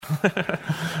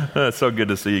It's so good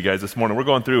to see you guys this morning. We're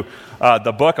going through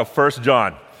the book of 1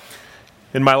 John.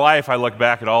 In my life, I look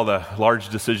back at all the large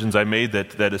decisions I made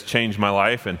that has changed my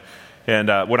life.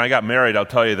 And when I got married, I'll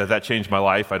tell you that changed my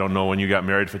life. I don't know when you got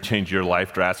married if it changed your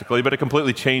life drastically, but it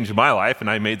completely changed my life. And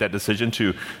I made that decision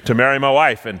to marry my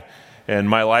wife. And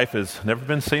my life has never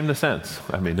been the same since.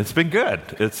 I mean, it's been good.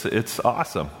 It's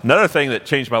awesome. Another thing that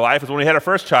changed my life is when we had our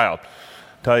first child.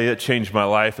 I'll tell you, it changed my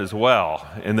life as well.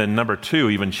 And then number 2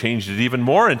 even changed it even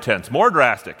more intense, more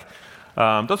drastic.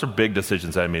 Those are big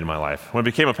decisions I made in my life. When I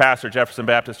became a pastor at Jefferson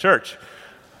Baptist Church,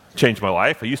 changed my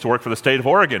life. I used to work for the state of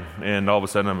Oregon, and all of a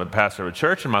sudden I'm a pastor of a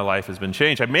church, and my life has been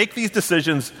changed. I make these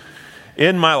decisions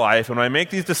in my life, and when I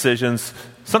make these decisions,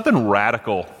 something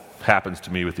radical happens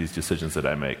to me with these decisions that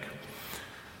I make.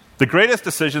 The greatest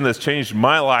decision that's changed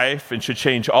my life and should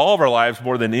change all of our lives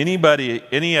more than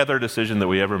any other decision that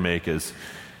we ever make is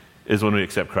when we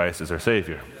accept Christ as our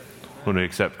Savior. When we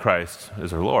accept Christ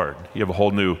as our Lord. You have a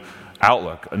whole new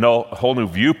outlook, a whole new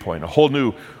viewpoint, a whole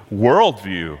new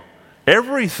worldview.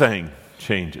 Everything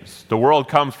changes. The world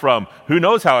comes from who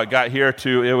knows how it got here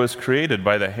to it was created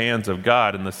by the hands of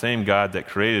God, and the same God that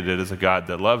created it is a God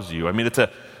that loves you. I mean, it's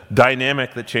a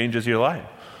dynamic that changes your life.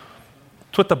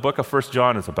 That's what the book of 1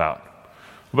 John is about.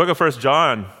 The book of 1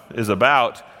 John is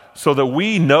about so that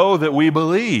we know that we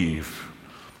believe.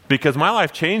 Because my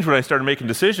life changed when I started making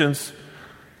decisions,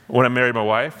 when I married my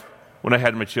wife, when I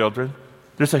had my children.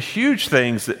 There's a huge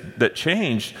things that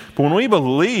changed. But when we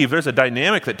believe, there's a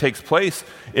dynamic that takes place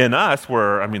in us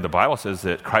where, the Bible says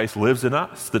that Christ lives in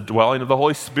us. The dwelling of the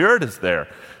Holy Spirit is there.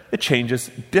 It changes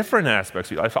different aspects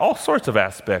of your life, all sorts of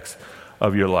aspects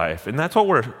of your life. And that's what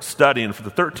we're studying for the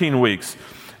 13 weeks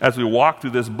as we walk through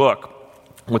this book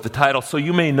with the title, So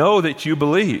You May Know That You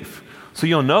Believe. So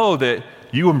you'll know that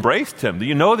you embraced Him. That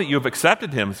you know that you've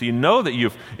accepted Him. So you know that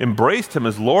you've embraced Him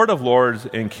as Lord of Lords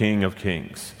and King of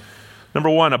Kings. Number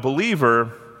 1, a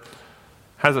believer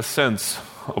has a sense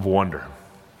of wonder.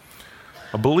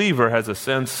 A believer has a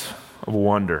sense of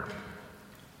wonder.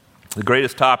 The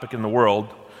greatest topic in the world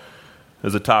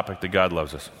is a topic that God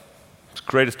loves us. It's the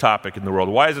greatest topic in the world.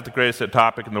 Why is it the greatest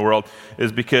topic in the world?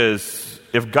 Is because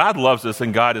if God loves us,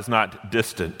 then God is not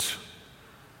distant.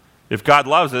 If God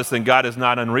loves us, then God is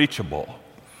not unreachable.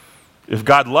 If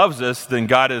God loves us, then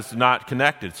God is not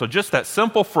connected. So just that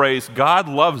simple phrase, God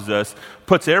loves us,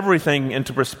 puts everything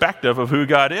into perspective of who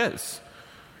God is.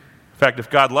 In fact, if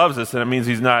God loves us, then it means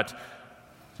He's not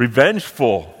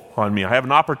revengeful on me. I have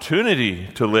an opportunity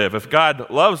to live. If God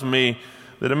loves me,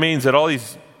 then it means that all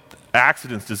these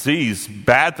accidents, disease,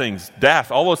 bad things,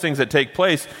 death, all those things that take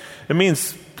place, it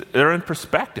means they're in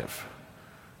perspective.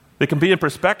 They can be in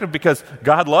perspective because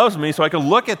God loves me, so I can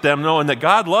look at them knowing that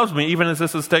God loves me even as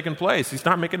this is taking place. He's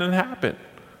not making it happen.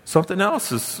 Something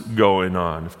else is going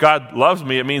on. If God loves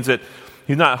me, it means that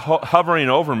He's not hovering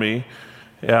over me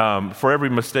for every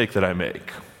mistake that I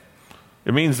make.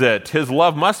 It means that His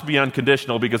love must be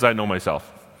unconditional because I know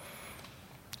myself.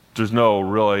 There's no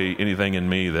really anything in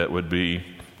me that would be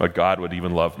what God would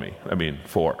even love me,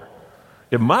 for.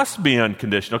 It must be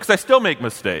unconditional because I still make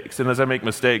mistakes. And as I make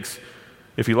mistakes,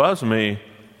 if He loves me,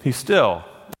 He's still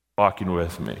walking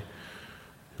with me.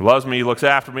 If He loves me, He looks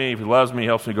after me. If He loves me, He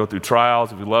helps me go through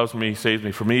trials. If He loves me, He saves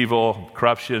me from evil,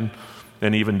 corruption,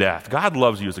 and even death. God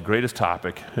loves you is the greatest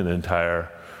topic in the entire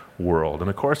world. And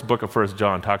of course, the book of 1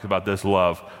 John talks about this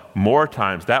love more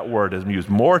times. That word is used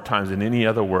more times than any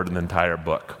other word in the entire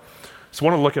book. So I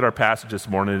want to look at our passage this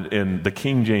morning in the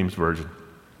King James Version.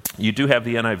 You do have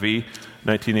the NIV,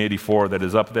 1984, that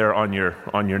is up there on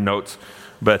your notes.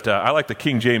 But I like the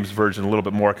King James Version a little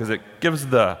bit more because it gives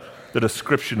the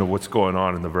description of what's going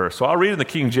on in the verse. So I'll read in the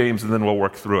King James and then we'll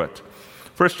work through it.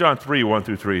 1 John 3,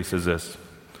 1-3 says this.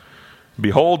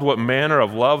 Behold, what manner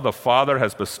of love the Father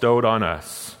has bestowed on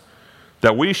us,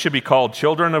 that we should be called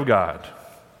children of God.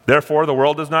 Therefore the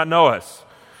world does not know us,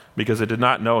 because it did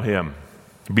not know Him.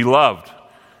 Beloved,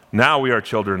 now we are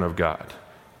children of God,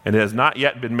 and it has not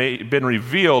yet been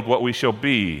revealed what we shall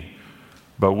be,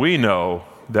 but we know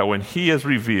that when He is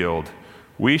revealed,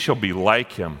 we shall be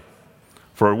like Him,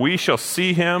 for we shall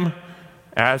see Him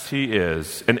as He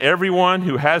is. And everyone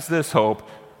who has this hope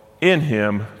in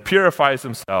Him purifies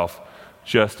himself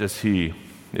just as He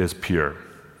is pure.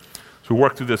 So we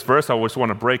work through this verse. I just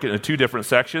want to break it into 2 different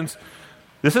sections.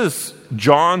 This is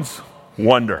John's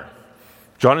wonder.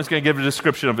 John is going to give a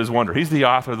description of his wonder. He's the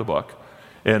author of the book.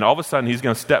 And all of a sudden, he's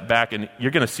going to step back, and you're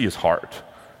going to see his heart.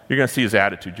 You're going to see his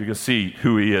attitude. You're going to see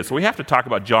who he is. So we have to talk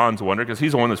about John's wonder because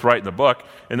he's the one that's writing the book,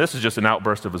 and this is just an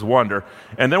outburst of his wonder.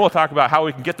 And then we'll talk about how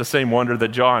we can get the same wonder that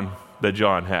John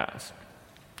has.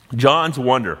 John's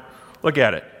wonder. Look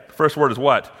at it. The first word is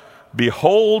what?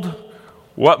 Behold,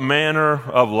 what manner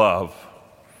of love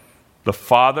the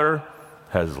Father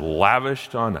has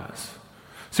lavished on us.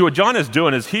 See, what John is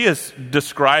doing is he is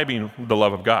describing the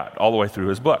love of God all the way through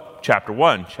his book. Chapter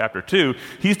 1, chapter 2,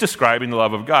 he's describing the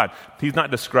love of God. He's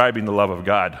not describing the love of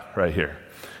God right here.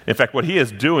 In fact, what he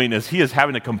is doing is he is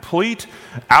having a complete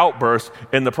outburst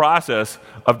in the process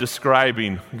of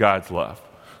describing God's love.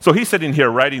 So he's sitting here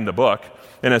writing the book,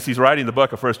 and as he's writing the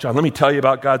book of 1 John, let me tell you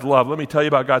about God's love, let me tell you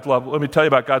about God's love, let me tell you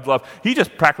about God's love. He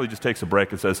just practically just takes a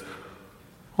break and says,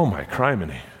 oh my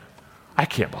criminy, I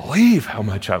can't believe how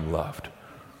much I'm loved.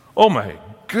 Oh my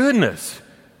goodness.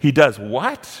 He does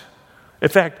what? In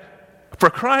fact, for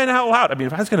crying out loud, I mean,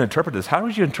 if I was going to interpret this, how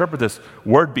would you interpret this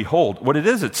word behold? What it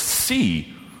is, it's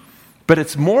see. But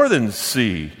it's more than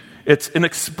see. It's an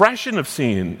expression of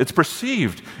seeing. It's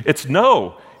perceived. It's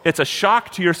know. It's a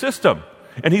shock to your system.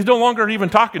 And he's no longer even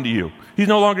talking to you. He's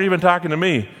no longer even talking to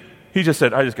me. He just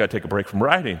said, I just got to take a break from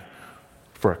writing.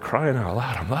 For a crying out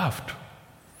loud, I'm loved.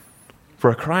 For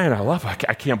a crying out loud,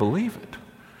 I can't believe it.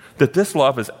 That this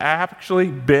love has actually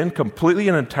been completely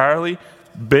and entirely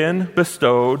been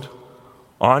bestowed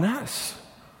on us.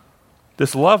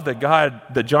 This love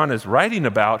that John is writing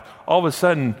about, all of a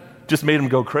sudden just made him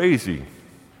go crazy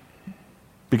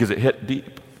because it hit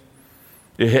deep.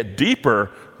 It hit deeper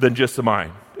than just the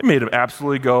mind. It made him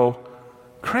absolutely go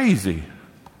crazy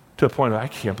to the point of, I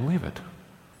can't believe it.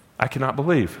 I cannot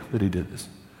believe that he did this.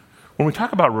 When we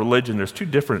talk about religion, there's two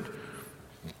different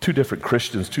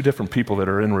Christians, two different people that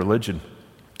are in religion.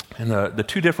 And the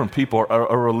two different people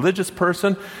are a religious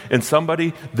person and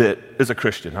somebody that is a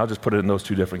Christian. I'll just put it in those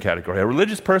two different categories. A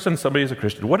religious person and somebody who's a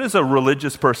Christian. What is a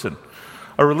religious person?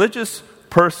 A religious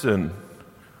person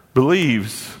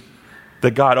believes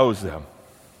that God owes them.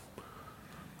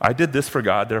 I did this for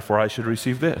God, therefore I should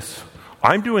receive this.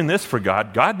 I'm doing this for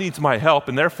God. God needs my help,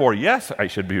 and therefore, yes, I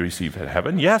should be received in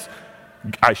heaven. Yes,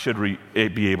 I should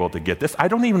be able to get this. I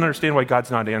don't even understand why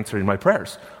God's not answering my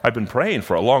prayers. I've been praying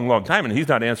for a long, long time, and he's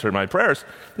not answering my prayers.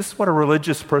 This is what a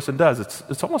religious person does.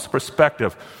 It's almost a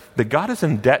perspective that God is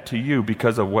in debt to you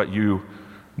because of what you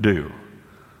do.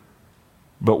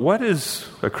 But what is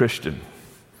a Christian?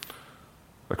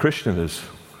 A Christian is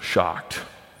shocked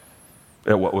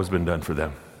at what was been done for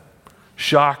them.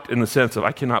 Shocked in the sense of,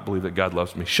 I cannot believe that God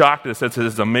loves me. Shocked in the sense that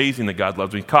it's amazing that God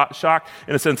loves me. Shocked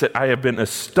in the sense that I have been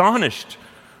astonished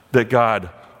that God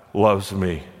loves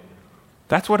me.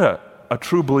 That's what a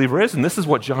true believer is, and this is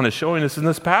what John is showing us in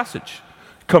this passage.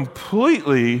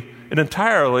 Completely and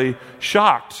entirely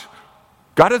shocked.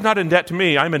 God is not in debt to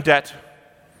me, I'm in debt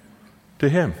to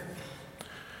him.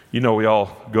 You know, we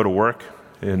all go to work,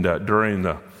 and during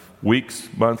the weeks,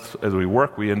 months, as we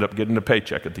work, we end up getting a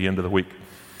paycheck at the end of the week.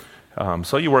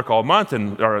 So you work all month,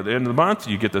 or at the end of the month,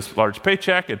 you get this large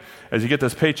paycheck, and as you get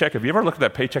this paycheck, have you ever looked at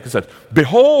that paycheck and said,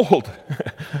 behold,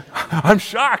 I'm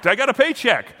shocked, I got a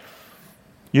paycheck?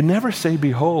 You never say,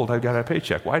 behold, I've got a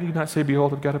paycheck. Why do you not say,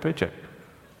 behold, I've got a paycheck?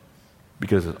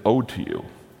 Because it's owed to you.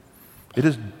 It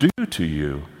is due to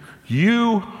you.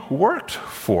 You worked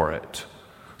for it.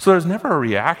 So there's never a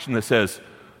reaction that says,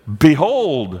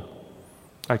 behold,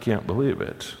 I can't believe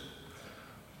it.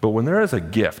 But when there is a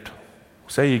gift,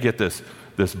 say you get this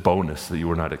bonus that you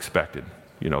were not expected.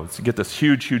 You know, you get this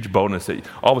huge, huge bonus that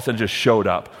all of a sudden just showed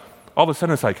up. All of a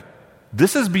sudden it's like,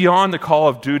 this is beyond the call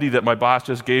of duty that my boss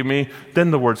just gave me.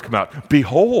 Then the words come out,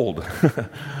 behold,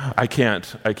 I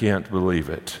can't believe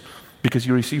it. Because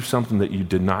you received something that you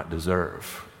did not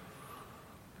deserve.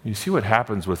 You see what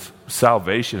happens with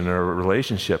salvation and our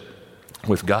relationship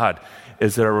with God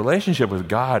is that our relationship with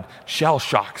God shall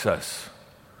shocks us.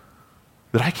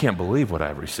 That I can't believe what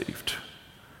I've received.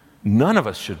 None of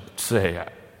us should say,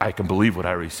 I can believe what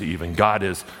I receive, and God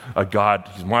is a God,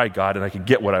 he's my God, and I can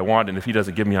get what I want, and if he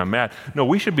doesn't give me, I'm mad. No,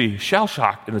 we should be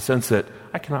shell-shocked in the sense that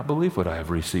I cannot believe what I have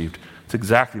received. It's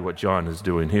exactly what John is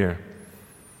doing here.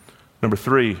 Number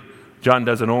 3, John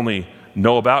doesn't only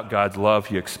know about God's love,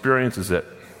 he experiences it.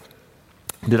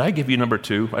 Did I give you number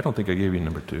 2? I don't think I gave you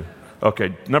number 2.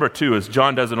 Okay, number 2 is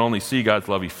John doesn't only see God's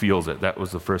love, he feels it. That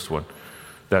was the first one.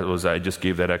 I just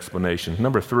gave that explanation.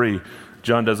 Number 3,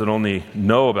 John doesn't only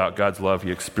know about God's love,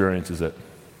 he experiences it.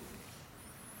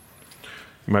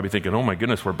 You might be thinking, oh my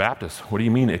goodness, we're Baptists. What do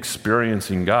you mean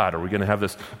experiencing God? Are we going to have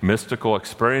this mystical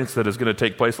experience that is going to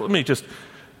take place? Let me just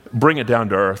bring it down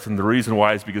to earth. And the reason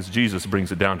why is because Jesus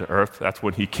brings it down to earth. That's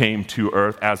when he came to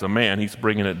earth as a man. He's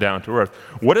bringing it down to earth.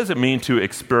 What does it mean to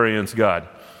experience God?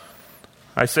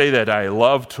 I say that I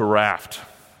love to raft.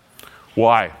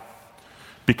 Why?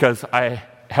 Because I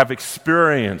have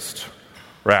experienced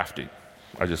rafting.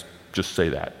 I just say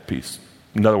that piece.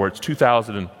 In other words,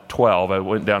 2012, I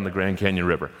went down the Grand Canyon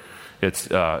River.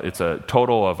 It's a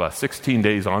total of 16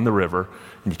 days on the river,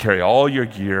 and you carry all your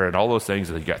gear and all those things,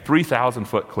 and you got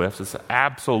 3,000-foot cliffs. It's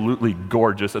absolutely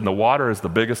gorgeous, and the water is the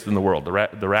biggest in the world.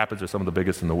 The rapids are some of the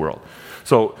biggest in the world.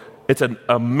 So it's an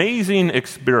amazing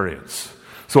experience.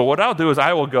 So what I'll do is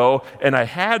I will go, and I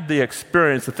had the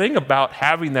experience. The thing about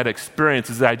having that experience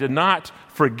is that I did not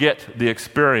forget the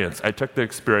experience. I took the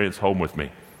experience home with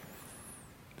me.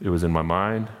 It was in my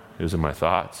mind. It was in my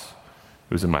thoughts.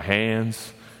 It was in my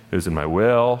hands. It was in my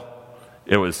will.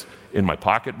 It was in my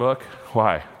pocketbook.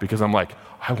 Why? Because I'm like,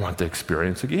 I want the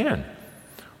experience again.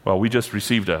 Well, we just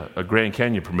received a Grand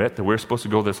Canyon permit that we were supposed to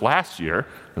go this last year,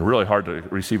 and really hard to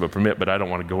receive a permit, but I don't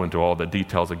want to go into all the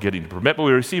details of getting the permit, but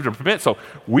we received a permit, so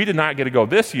we did not get to go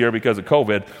this year because of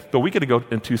COVID, but we get to go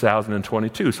in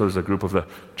 2022. So there's a group of the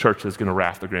church that's going to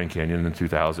raft the Grand Canyon in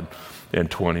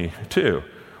 2022.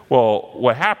 Well,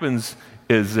 what happens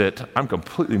is that I'm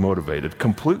completely motivated,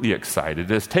 completely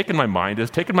excited. It's taken my mind, it's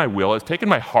taken my will, it's taken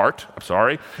my heart,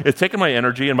 it's taken my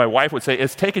energy, and my wife would say,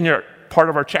 it's taken your part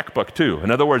of our checkbook too.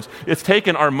 In other words, it's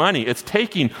taken our money. It's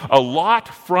taking a lot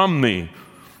from me.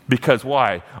 Because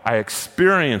why? I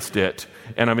experienced it,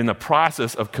 and I'm in the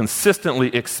process of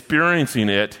consistently experiencing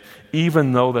it,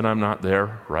 even though that I'm not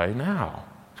there right now.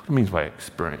 That's what it means by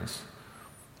experience.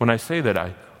 When I say that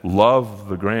I love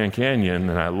the Grand Canyon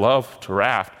and I love to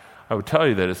raft, I would tell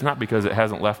you that it's not because it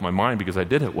hasn't left my mind, because I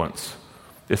did it once.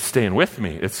 It's staying with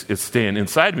me. It's staying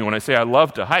inside me. When I say I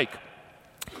love to hike,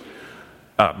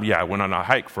 I went on a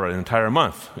hike for an entire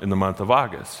month in the month of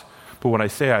August. But when I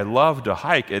say I love to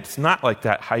hike, it's not like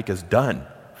that hike is done.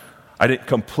 I didn't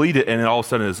complete it and then all of a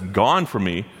sudden it's gone for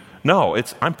me. No,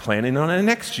 I'm planning on it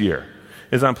next year.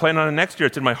 As I'm planning on it next year,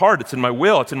 it's in my heart, it's in my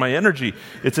will, it's in my energy,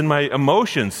 it's in my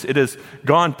emotions. It has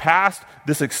gone past.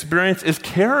 This experience is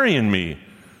carrying me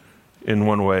in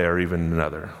one way or even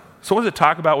another. So what does it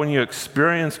talk about when you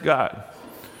experience God?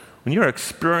 When you're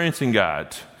experiencing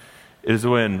God, is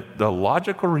when the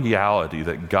logical reality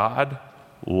that God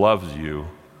loves you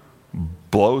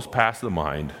blows past the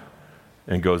mind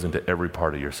and goes into every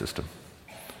part of your system.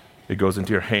 It goes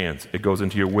into your hands. It goes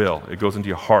into your will. It goes into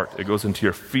your heart. It goes into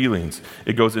your feelings.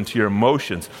 It goes into your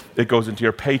emotions. It goes into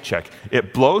your paycheck.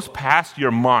 It blows past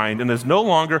your mind and is no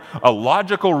longer a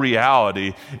logical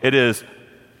reality. It is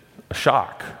a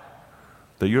shock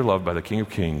that you're loved by the King of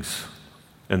Kings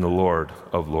and the Lord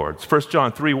of Lords. 1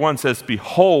 John 3:1 says,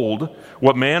 "Behold,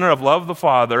 what manner of love the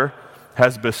Father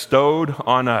has bestowed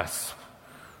on us."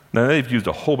 Now, they've used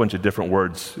a whole bunch of different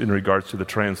words in regards to the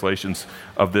translations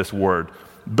of this word.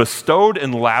 Bestowed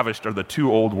and lavished are the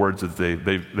two old words that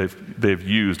they've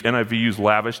used. NIV used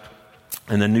lavished,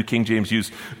 and the New King James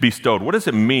used bestowed. What does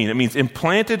it mean? It means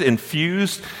implanted,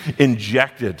 infused,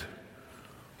 injected.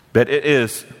 That it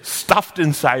is stuffed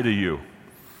inside of you.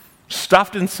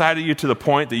 Stuffed inside of you to the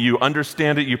point that you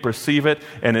understand it, you perceive it,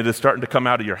 and it is starting to come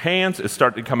out of your hands, it's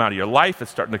starting to come out of your life,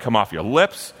 it's starting to come off your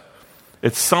lips.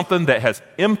 It's something that has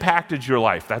impacted your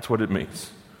life. That's what it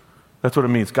means. That's what it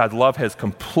means. God's love has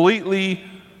completely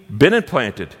been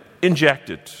implanted,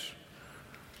 injected.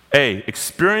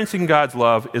 Experiencing God's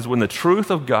love is when the truth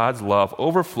of God's love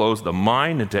overflows the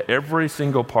mind into every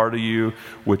single part of you,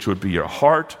 which would be your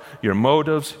heart, your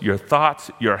motives, your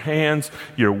thoughts, your hands,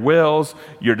 your wills,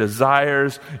 your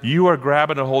desires. You are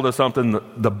grabbing a hold of something,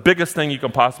 the biggest thing you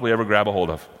can possibly ever grab a hold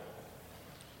of.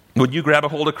 When you grab a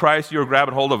hold of Christ, you're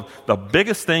grabbing hold of the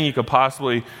biggest thing you could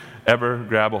possibly ever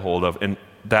grab a hold of. And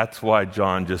that's why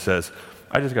John just says,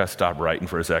 I just got to stop writing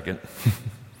for a second.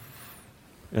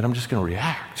 And I'm just going to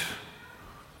react.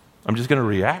 I'm just going to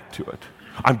react to it.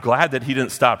 I'm glad that he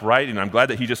didn't stop writing. I'm glad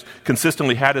that he just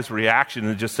consistently had his reaction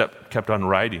and just kept on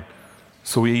writing.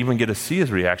 So we even get to see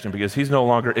his reaction because he's no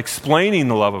longer explaining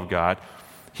the love of God.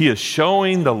 He is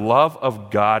showing the love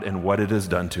of God and what it has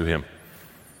done to him.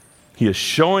 He is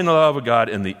showing the love of God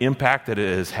and the impact that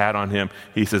it has had on him.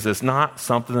 He says, it's not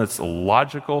something that's a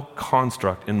logical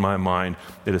construct in my mind.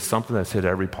 It is something that's hit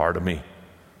every part of me.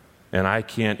 And I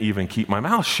can't even keep my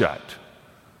mouth shut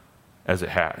as it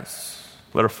has.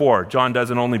 Letter 4, John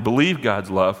doesn't only believe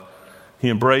God's love, he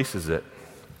embraces it.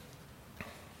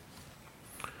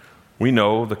 We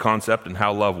know the concept and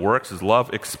how love works is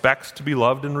love expects to be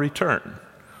loved in return.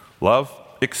 Love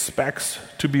expects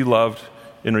to be loved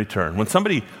in return. When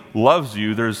somebody loves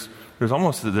you, there's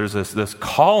this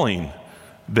calling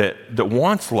that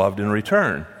wants loved in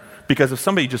return. Because if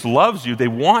somebody just loves you, they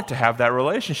want to have that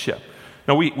relationship.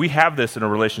 Now, we have this in our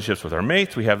relationships with our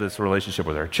mates. We have this relationship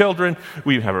with our children.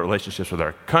 We have our relationships with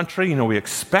our country. We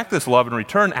expect this love in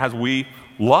return as we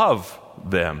love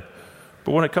them.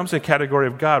 But when it comes to the category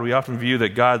of God, we often view that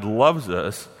God loves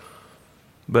us,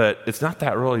 but it's not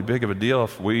that really big of a deal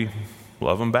if we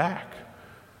love him back.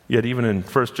 Yet even in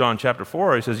 1 John chapter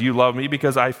 4, he says, you love me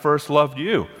because I first loved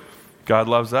you. God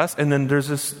loves us. And then there's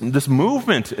this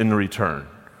movement in return.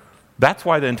 That's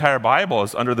why the entire Bible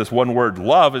is under this one word,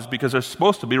 love, is because there's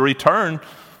supposed to be a return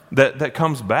that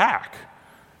comes back.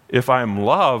 If I'm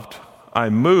loved,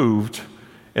 I'm moved,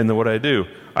 and then what I do,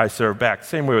 I serve back.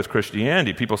 Same way with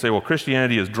Christianity. People say, well,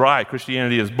 Christianity is dry,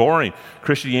 Christianity is boring,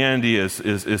 Christianity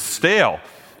is stale.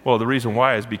 Well, the reason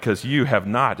why is because you have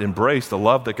not embraced the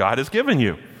love that God has given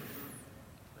you.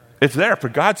 It's there. For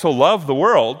God so loved the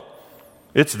world,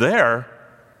 it's there,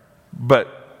 but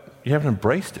you haven't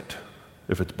embraced it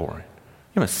if it's boring.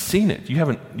 You haven't seen it. You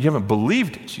haven't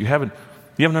believed it. You haven't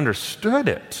understood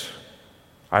it.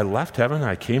 I left heaven,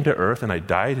 I came to earth, and I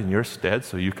died in your stead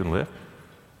so you can live.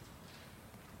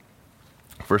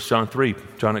 1 John 3,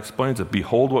 John explains it.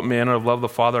 Behold what manner of love the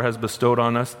Father has bestowed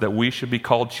on us, that we should be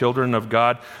called children of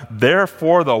God.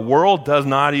 Therefore the world does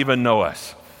not even know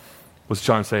us. What's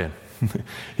John saying?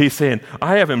 He's saying,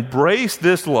 I have embraced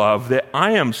this love that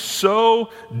I am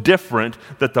so different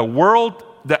that the world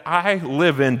that I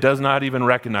live in does not even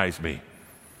recognize me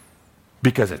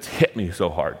because it's hit me so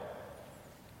hard.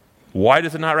 Why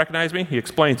does it not recognize me? He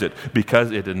explains it. Because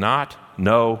it did not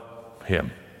know him.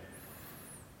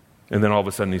 And then all of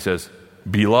a sudden he says,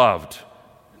 beloved,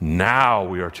 now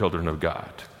we are children of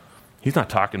God. He's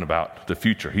not talking about the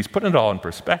future. He's putting it all in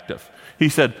perspective. He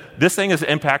said, this thing has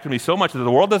impacted me so much that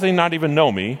the world does not even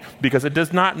know me because it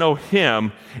does not know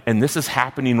him, and this is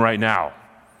happening right now.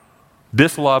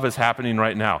 This love is happening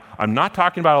right now. I'm not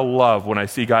talking about a love when I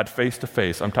see God face to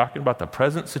face. I'm talking about the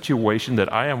present situation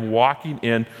that I am walking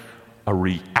in, a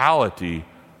reality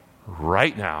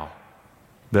right now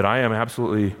that I am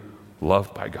absolutely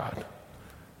loved by God.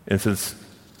 And since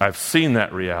I've seen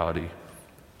that reality,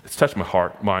 it's touched my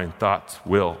heart, mind, thoughts,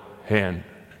 will, hand,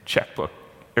 checkbook,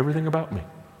 everything about me.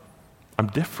 I'm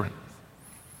different.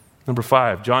 Number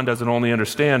 5, John doesn't only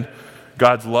understand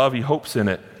God's love, he hopes in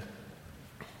it.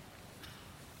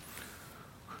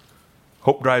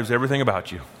 Hope drives everything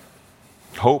about you.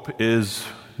 Hope is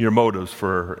your motives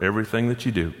for everything that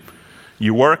you do.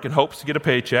 You work in hopes to get a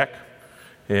paycheck,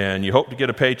 and you hope to get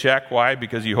a paycheck. Why?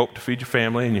 Because you hope to feed your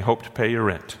family and you hope to pay your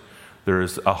rent. There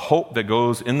is a hope that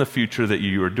goes in the future that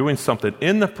you are doing something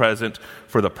in the present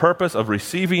for the purpose of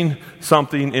receiving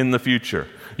something in the future.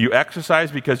 You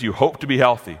exercise because you hope to be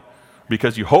healthy,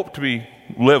 because you hope to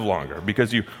live longer,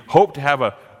 because you hope to have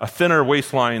a thinner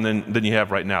waistline than you have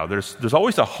right now. There's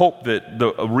always a hope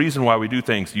a reason why we do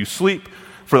things. You sleep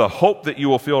for the hope that you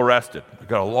will feel rested. I've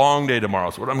got a long day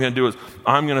tomorrow, so what I'm going to do is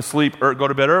I'm going to sleep or go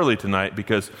to bed early tonight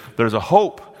because there's a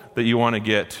hope that you want to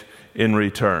get in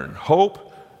return.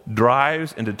 Hope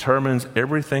drives and determines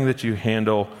everything that you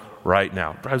handle right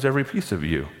now. Drives every piece of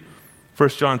you. 1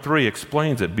 John 3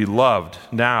 explains it. Beloved,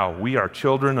 now we are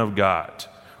children of God.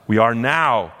 We are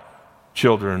now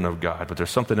children of God. But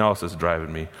there's something else that's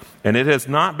driving me. And it has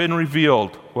not been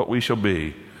revealed what we shall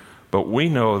be. But we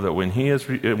know that when he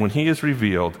is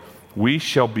revealed, we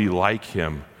shall be like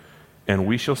him, and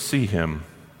we shall see him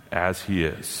as he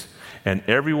is. And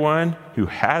everyone who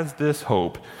has this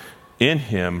hope in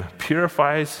him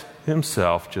purifies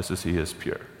himself just as he is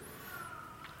pure.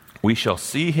 We shall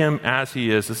see him as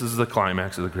he is. This is the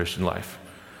climax of the Christian life.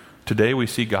 Today we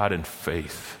see God in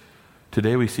faith.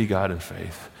 Today we see God in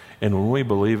faith. And when we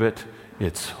believe it,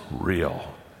 it's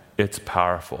real. It's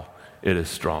powerful. It is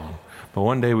strong. But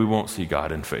one day we won't see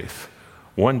God in faith.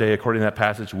 One day, according to that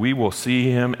passage, we will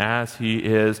see him as he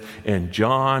is. And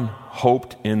John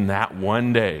hoped in that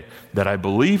one day that I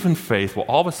believe in faith will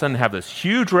all of a sudden have this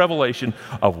huge revelation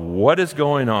of what is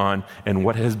going on and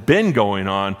what has been going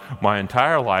on my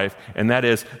entire life. And that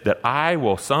is that I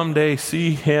will someday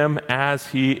see him as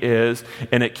he is.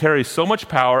 And it carries so much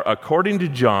power, according to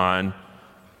John,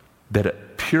 that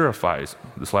it purifies,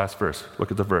 this last verse, look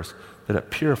at the verse, that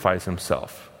it purifies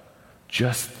himself.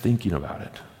 Just thinking about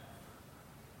it.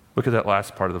 Look at that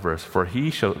last part of the verse. For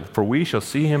we shall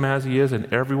see him as he is,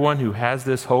 and everyone who has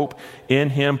this hope in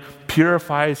him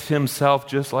purifies himself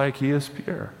just like he is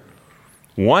pure.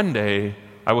 One day,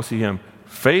 I will see him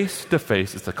face to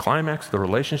face. It's the climax of the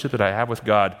relationship that I have with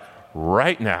God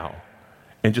right now.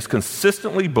 And just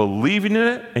consistently believing in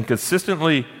it and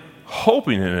consistently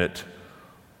hoping in it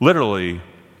literally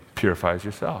purifies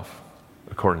yourself,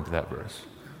 according to that verse.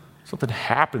 Something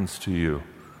happens to you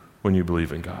when you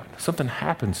believe in God. Something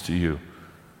happens to you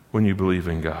when you believe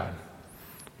in God.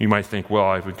 You might think, well,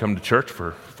 I've been coming to church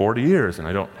for 40 years and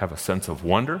I don't have a sense of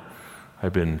wonder.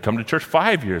 I've been coming to church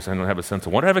 5 years. I don't have a sense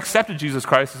of wonder. I've accepted Jesus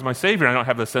Christ as my Savior. I don't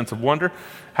have the sense of wonder.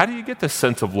 How do you get this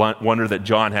sense of wonder that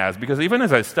John has? Because even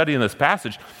as I study in this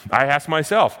passage, I ask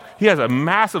myself, he has a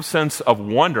massive sense of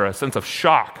wonder, a sense of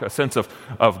shock, a sense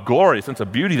of glory, a sense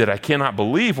of beauty that I cannot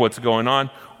believe what's going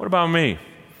on. What about me?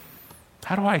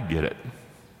 How do I get it?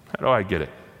 How do I get it?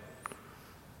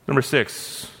 Number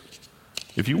 6,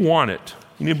 if you want it,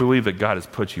 you need to believe that God has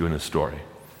put you in His story.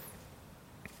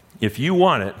 If you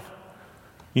want it,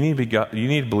 you need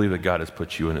to believe that God has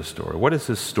put you in His story. What is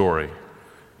His story?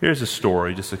 Here's a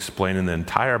story, just explaining the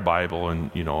entire Bible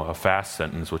in a fast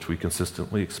sentence, which we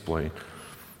consistently explain,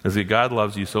 is that God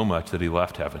loves you so much that He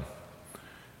left heaven.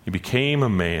 He became a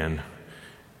man,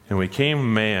 and when He became a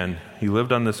man, He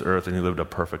lived on this earth, and He lived a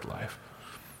perfect life.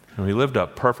 And when He lived a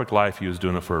perfect life, He was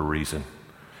doing it for a reason.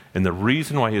 And the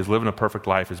reason why He was living a perfect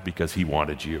life is because He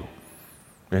wanted you,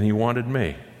 and He wanted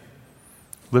me.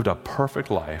 Lived a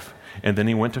perfect life, and then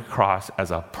He went to the cross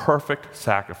as a perfect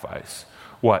sacrifice.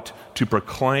 What? To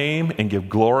proclaim and give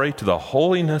glory to the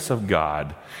holiness of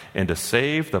God and to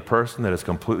save the person that has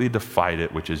completely defied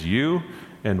it, which is you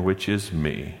and which is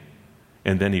me.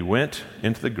 And then He went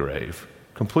into the grave,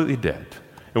 completely dead.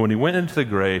 And when He went into the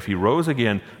grave, He rose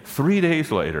again 3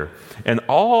 days later, and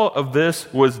all of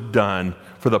this was done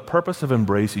for the purpose of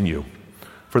embracing you,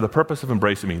 for the purpose of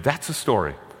embracing me. That's the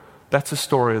story. That's the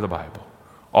story of the Bible.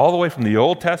 All the way from the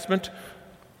Old Testament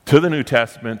to the New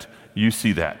Testament, you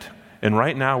see that. And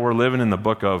right now we're living in the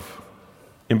book of,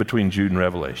 in between Jude and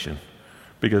Revelation,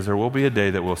 because there will be a day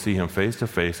that we'll see Him face to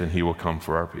face and He will come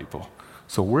for our people.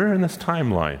 So we're in this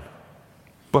timeline.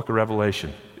 Book of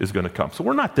Revelation is going to come. So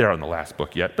we're not there on the last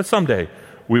book yet, but someday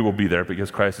we will be there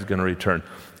because Christ is going to return.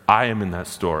 I am in that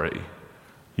story.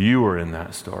 You are in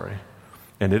that story.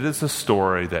 And it is a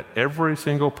story that every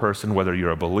single person, whether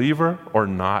you're a believer or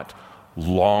not,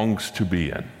 longs to be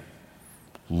in.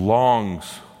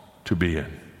 Longs to be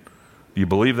in. Do you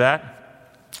believe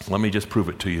that? Let me just prove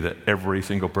it to you that every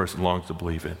single person longs to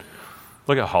believe in.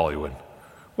 Look at Hollywood.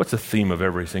 What's the theme of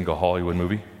every single Hollywood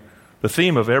movie? The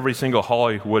theme of every single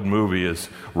Hollywood movie is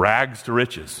rags to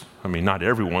riches. I mean, not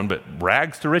everyone, but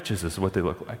rags to riches is what they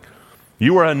look like.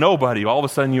 You were a nobody, all of a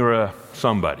sudden you're a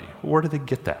somebody. Where did they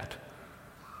get that?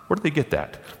 Where did they get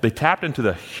that? They tapped into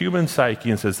the human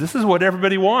psyche and says, this is what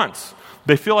everybody wants.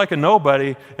 They feel like a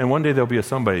nobody, and one day they'll be a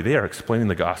somebody. They are explaining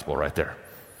the gospel right there.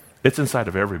 It's inside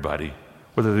of everybody,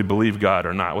 whether they believe God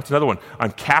or not. What's another one?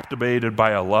 I'm captivated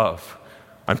by a love.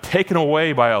 I'm taken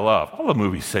away by a love. All the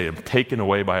movies say I'm taken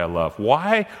away by a love.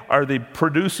 Why are they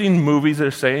producing movies that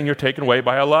are saying you're taken away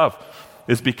by a love?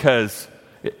 It's because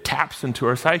it taps into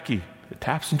our psyche. It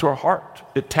taps into our heart.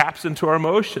 It taps into our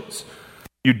emotions.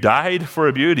 You died for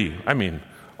a beauty. I mean,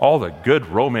 all the good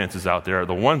romances out there are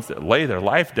the ones that lay their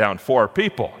life down for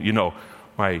people.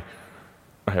 I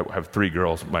have 3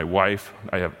 girls. My wife,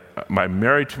 I'm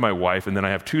married to my wife, and then I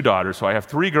have 2 daughters, so I have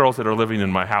 3 girls that are living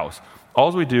in my house.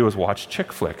 All we do is watch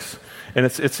chick flicks, and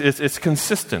it's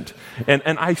consistent. And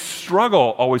I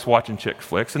struggle always watching chick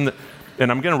flicks, and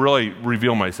I'm going to really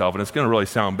reveal myself, and it's going to really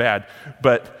sound bad,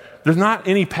 but there's not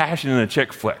any passion in a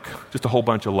chick flick, just a whole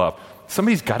bunch of love.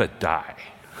 Somebody's got to die.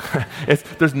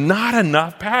 There's not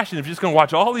enough passion if you're just going to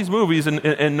watch all these movies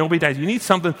and nobody dies. You need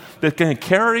something that can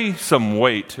carry some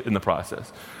weight in the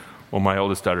process. Well, my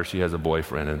oldest daughter, she has a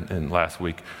boyfriend, and last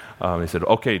week they said,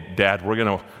 okay, Dad, we're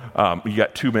going to, you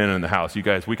got 2 men in the house. You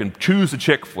guys, we can choose a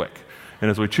chick flick. And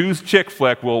as we choose chick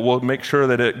flick, we'll make sure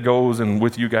that it goes, and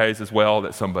with you guys as well,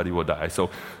 that somebody will die. So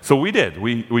we did.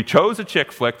 We chose a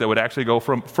chick flick that would actually go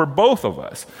for both of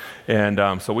us.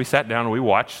 And so we sat down and we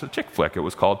watched the chick flick. It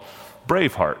was called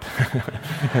Braveheart.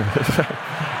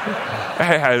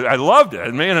 I loved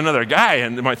it. Me and another guy,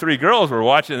 and my 3 girls were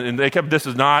watching, and they kept, this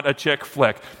is not a chick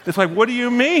flick. It's like, what do you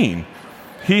mean?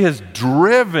 He is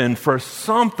driven for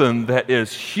something that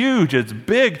is huge, it's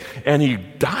big, and he's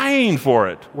dying for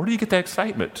it. Where do you get that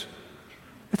excitement?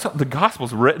 The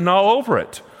gospel's written all over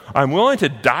it. I'm willing to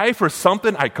die for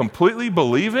something I completely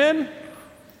believe in.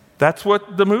 That's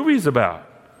what the movie's about.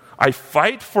 I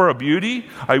fight for a beauty.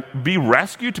 I be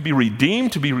rescued, to be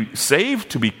redeemed, to be saved,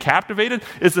 to be captivated.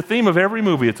 It's the theme of every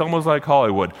movie. It's almost like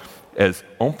Hollywood has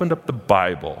opened up the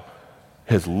Bible,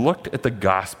 has looked at the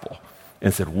gospel,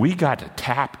 and said, we got to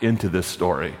tap into this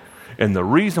story. And the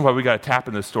reason why we got to tap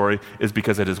into this story is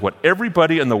because it is what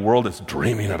everybody in the world is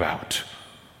dreaming about.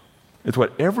 It's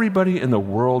what everybody in the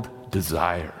world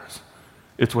desires.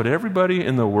 It's what everybody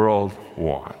in the world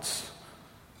wants.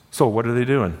 So what are they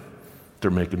doing?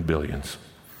 They're making billions.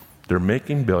 They're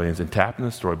making billions and tapping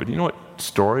the story. But you know what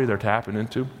story they're tapping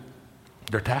into?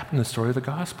 They're tapping the story of the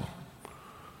gospel.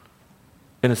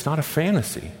 And it's not a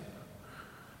fantasy.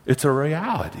 It's a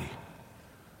reality.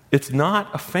 It's not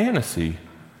a fantasy.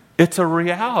 It's a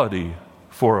reality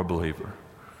for a believer.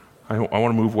 I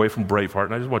want to move away from Braveheart,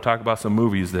 and I just want to talk about some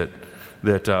movies that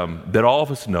all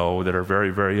of us know that are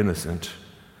very, very innocent.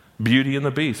 Beauty and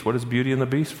the Beast. What is Beauty and the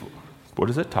Beast for? What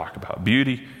does it talk about?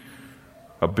 Beauty,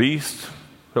 a beast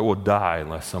that will die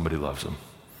unless somebody loves him.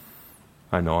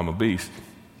 I know I'm a beast,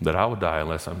 that I will die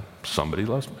unless somebody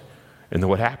loves me. And then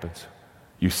what happens?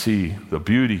 You see the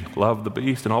beauty, love the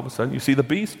beast, and all of a sudden you see the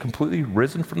beast completely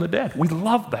risen from the dead. We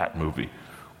love that movie.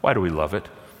 Why do we love it?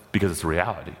 Because it's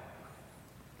reality.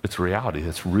 It's reality.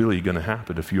 It's really going to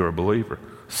happen if you're a believer.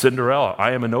 Cinderella,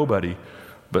 I am a nobody,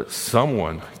 but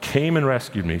someone came and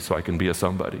rescued me so I can be a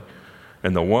somebody.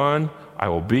 And the one I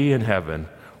will be in heaven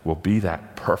will be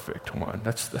that perfect one.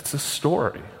 That's the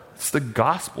story. It's the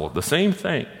gospel, the same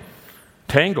thing.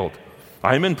 Tangled.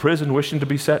 I am in prison wishing to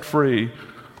be set free.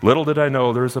 Little did I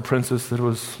know there was a princess that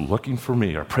was looking for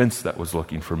me, or a prince that was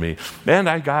looking for me. And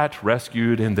I got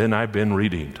rescued, and then I've been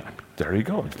redeemed. There you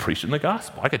go, preaching the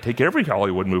gospel. I could take every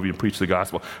Hollywood movie and preach the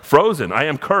gospel. Frozen, I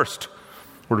am cursed.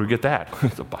 Where do we get that?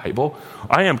 The Bible.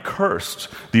 I am cursed.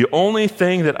 The only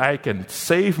thing that I can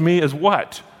save me is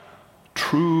what?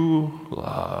 True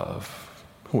love.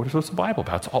 What's the Bible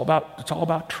about? It's all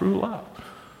about true love.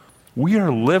 We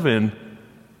are living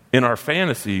in our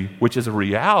fantasy, which is a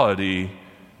reality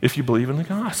if you believe in the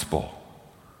gospel.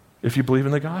 If you believe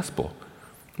in the gospel.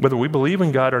 Whether we believe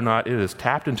in God or not, it is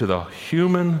tapped into the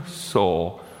human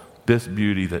soul, this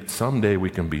beauty that someday we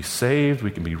can be saved,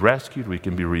 we can be rescued, we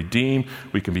can be redeemed,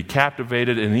 we can be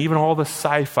captivated, and even all the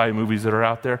sci-fi movies that are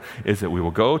out there is that we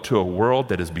will go to a world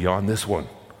that is beyond this one.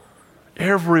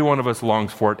 Every one of us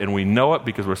longs for it, and we know it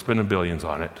because we're spending billions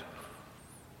on it.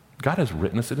 God has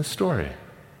written us in His story.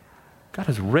 God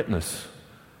has written us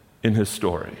in His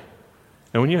story.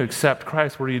 And when you accept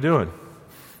Christ, what are you doing?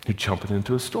 You're jumping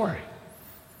into a story.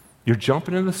 You're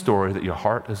jumping into the story that your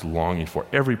heart is longing for.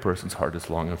 Every person's heart is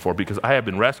longing for, because I have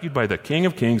been rescued by the King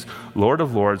of Kings, Lord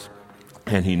of Lords,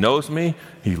 and He knows me,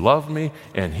 He loved me,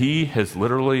 and He has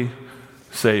literally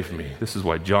saved me. This is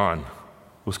why John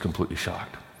was completely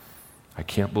shocked. I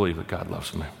can't believe that God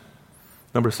loves me.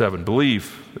 Number 7,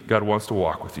 believe that God wants to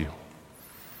walk with you.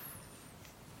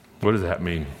 What does that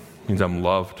mean? It means I'm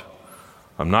loved.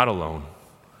 I'm not alone.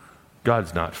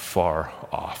 God's not far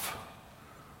off.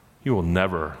 He will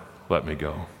never let me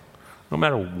go. No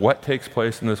matter what takes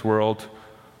place in this world,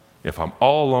 if I'm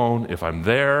all alone, if I'm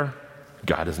there,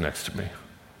 God is next to me.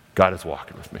 God is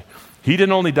walking with me. He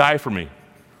didn't only die for me,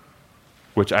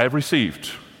 which I have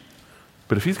received,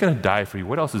 but if He's going to die for you,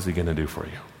 what else is He going to do for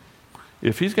you?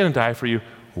 If He's going to die for you,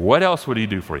 what else would He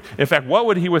do for you? In fact, what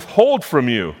would He withhold from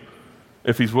you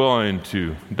if He's willing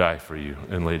to die for you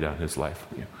and lay down His life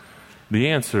for you? The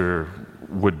answer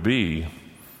would be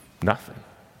nothing.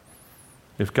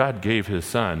 If God gave His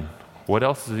Son, what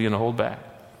else is He going to hold back?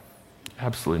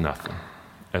 Absolutely nothing,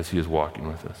 as He is walking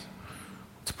with us.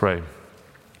 Let's pray.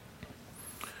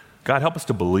 God, help us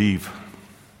to believe.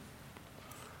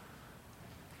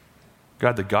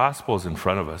 God, the gospel is in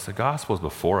front of us. The gospel is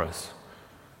before us.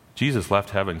 Jesus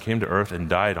left heaven, came to earth, and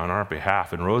died on our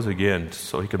behalf, and rose again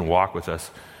so He can walk with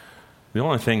us. The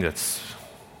only thing that's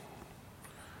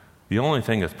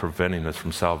preventing us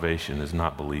from salvation is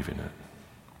not believing it.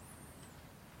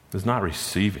 Is not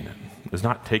receiving it, is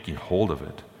not taking hold of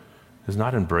it, is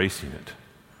not embracing it.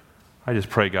 I just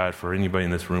pray, God, for anybody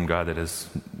in this room, God, that has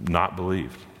not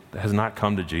believed, that has not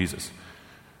come to Jesus,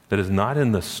 that is not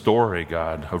in the story,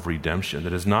 God, of redemption,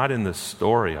 that is not in the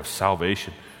story of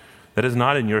salvation, that is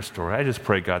not in your story. I just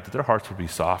pray, God, that their hearts would be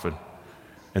softened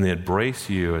and they embrace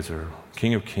you as their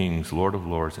King of Kings, Lord of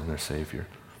Lords, and their Savior.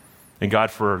 And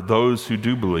God, for those who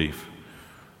do believe,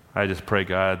 I just pray,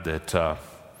 God, that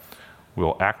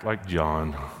we'll act like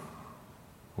John.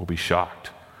 We'll be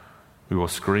shocked. We will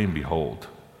scream, behold.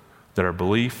 That our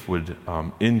belief would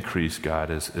increase, God,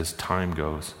 as time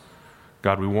goes.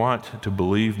 God, we want to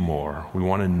believe more. We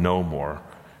want to know more.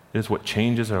 It is what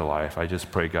changes our life. I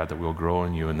just pray, God, that we'll grow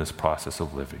in you in this process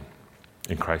of living.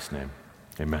 In Christ's name,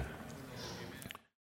 amen.